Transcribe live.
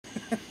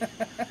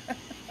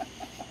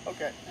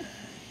Okay,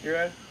 you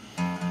ready?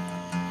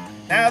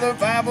 Now the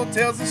Bible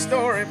tells the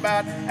story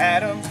about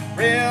Adam's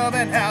rib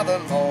and how the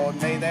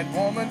Lord made that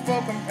woman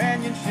for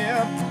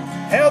companionship.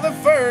 Hell, the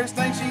first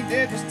thing she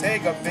did was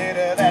take a bit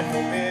of that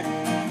forbidden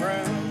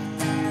fruit.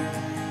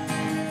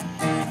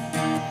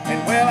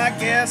 And well, I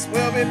guess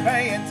we'll be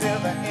paying till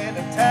the end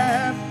of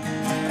time.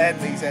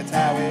 At least that's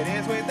how it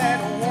is with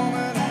that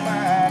woman of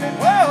mine. And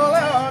well,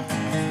 Lord,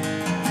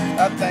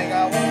 I think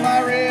I want my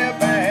rib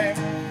back.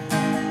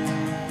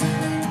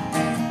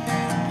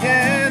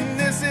 Yeah, and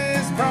this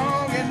is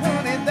wrong, and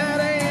honey, that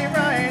ain't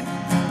right.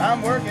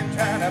 I'm working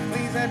trying to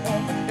please that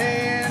woman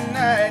day and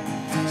night.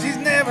 She's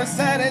never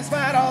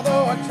satisfied,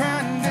 although I try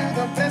and do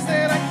the best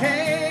that I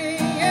can.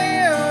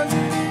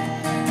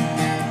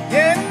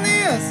 Yeah, and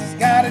this has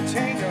gotta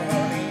change, oh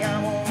honey,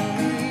 I won't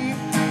leave.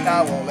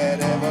 I won't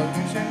let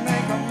evolution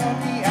make a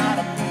monkey out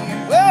of me.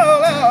 And well,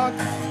 Lord,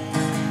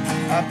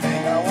 I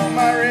think I want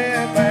my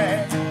rib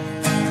back.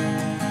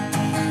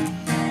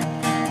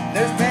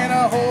 There's been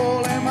a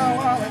hole in my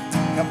wallet,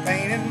 a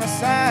pain in my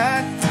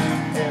side.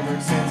 Ever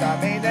since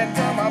I made that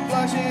girl my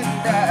blushing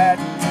bride.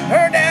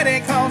 Her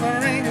daddy calls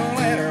her angel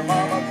and her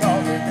mama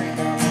calls her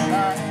creeping on the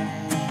night.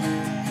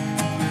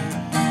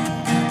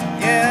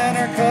 Yeah, and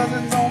her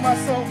cousin's on my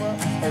sofa.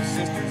 Her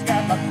sister's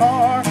got my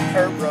car.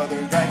 Her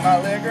brothers drank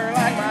my liquor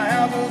like my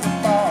house was a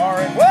bar.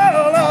 And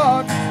well,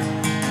 Lord,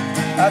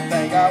 I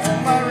think I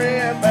want my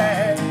rib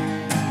back.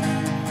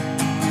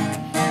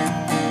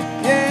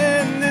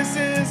 Yeah, and this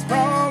is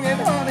wrong, and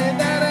honey,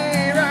 that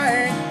ain't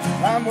right.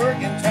 I'm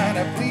working trying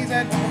to please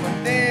that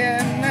woman day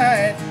and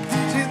night.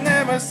 She's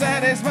never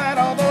satisfied,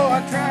 although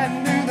I try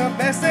and do the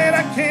best that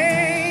I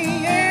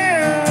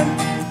can.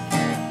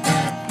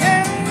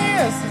 And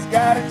this has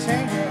gotta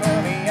change,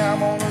 honey, I'm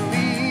gonna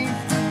leave.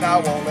 I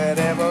won't let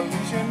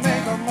evolution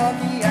make a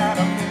monkey out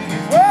of me.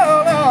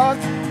 Well, Lord,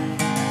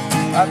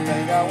 I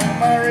think I want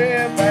my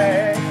rib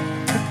back.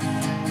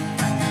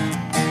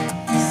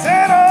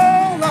 Said,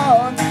 oh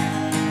Lord,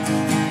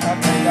 I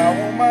think I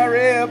want my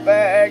rib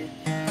back.